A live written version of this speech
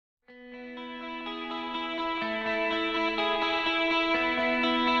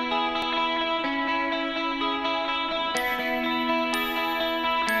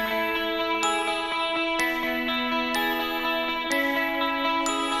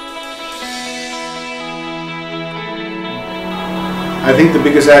I think the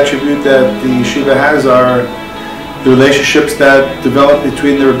biggest attribute that the yeshiva has are the relationships that develop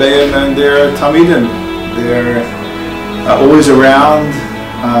between the rebbeim and their talmidim. They're always around.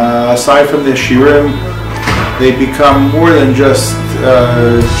 Aside from the shiurim, they become more than just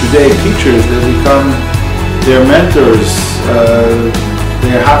Judaic teachers. They become their mentors.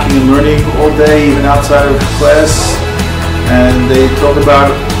 They're hacking and learning all day, even outside of class, and they talk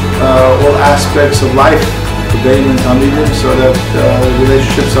about all aspects of life, rebbeim and talmidim, so that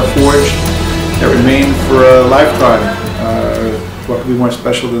relationships are forged that remain for a lifetime. What could be more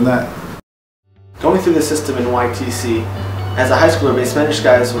special than that? Going through the system in YTC, as a high schooler, Beis Medrash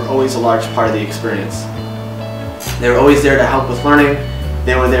guys were always a large part of the experience. They were always there to help with learning.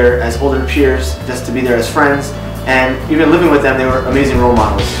 They were there as older peers, just to be there as friends, and even living with them, they were amazing role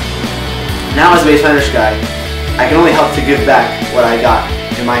models. Now as a Beis Medrash guy, I can only help to give back what I got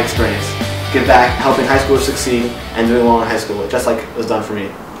in my experience. Give back, helping high schoolers succeed, and doing well in high school, just like it was done for me.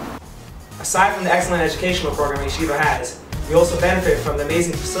 Aside from the excellent educational program Yeshiva has, we also benefit from the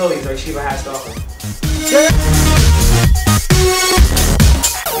amazing facilities our Yeshiva has to offer.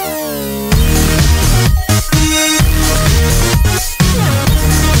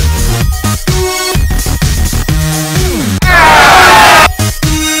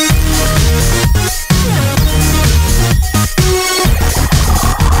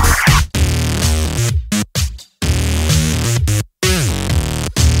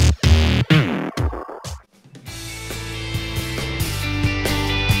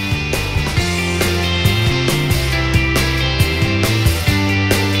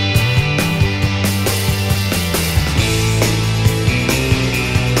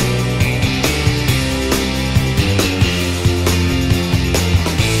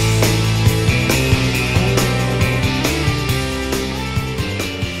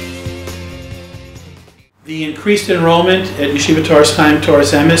 The increased enrollment at Yeshiva Toras Chaim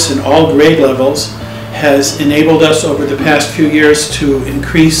Toras Emes in all grade levels has enabled us over the past few years to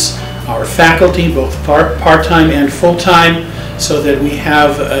increase our faculty, both part-time and full-time, so that we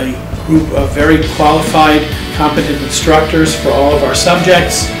have a group of very qualified, competent instructors for all of our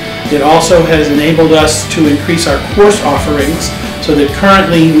subjects. It also has enabled us to increase our course offerings, so that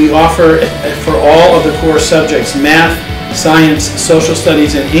currently we offer for all of the core subjects, math, science, social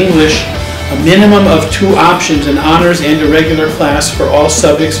studies, and English, a minimum of 2 options, an honors and a regular class for all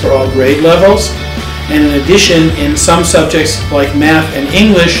subjects for all grade levels. And in addition, in some subjects like math and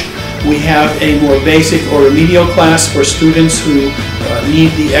English, we have a more basic or remedial class for students who need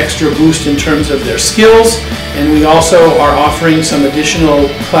the extra boost in terms of their skills. And we also are offering some additional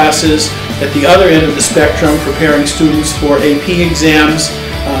classes at the other end of the spectrum, preparing students for AP exams,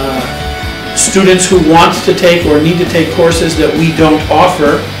 students who want to take or need to take courses that we don't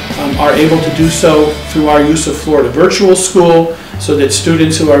offer are able to do so through our use of Florida Virtual School, so that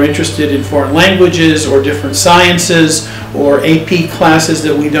students who are interested in foreign languages or different sciences or AP classes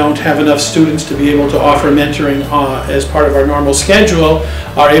that we don't have enough students to be able to offer mentoring as part of our normal schedule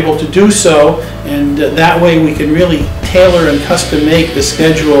are able to do so, and that way we can really tailor and custom make the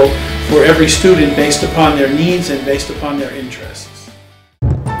schedule for every student based upon their needs and based upon their interests.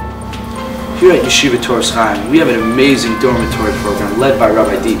 Here at Yeshiva Toras Chaim, we have an amazing dormitory program led by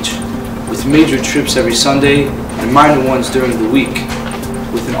Rabbi Deitch, with major trips every Sunday and minor ones during the week.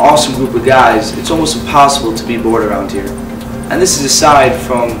 With an awesome group of guys, it's almost impossible to be bored around here. And this is aside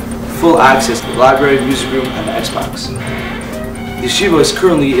from full access to the library, music room, and the Xbox. The Yeshiva is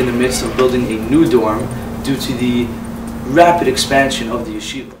currently in the midst of building a new dorm due to the rapid expansion of the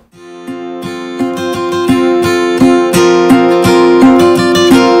Yeshiva.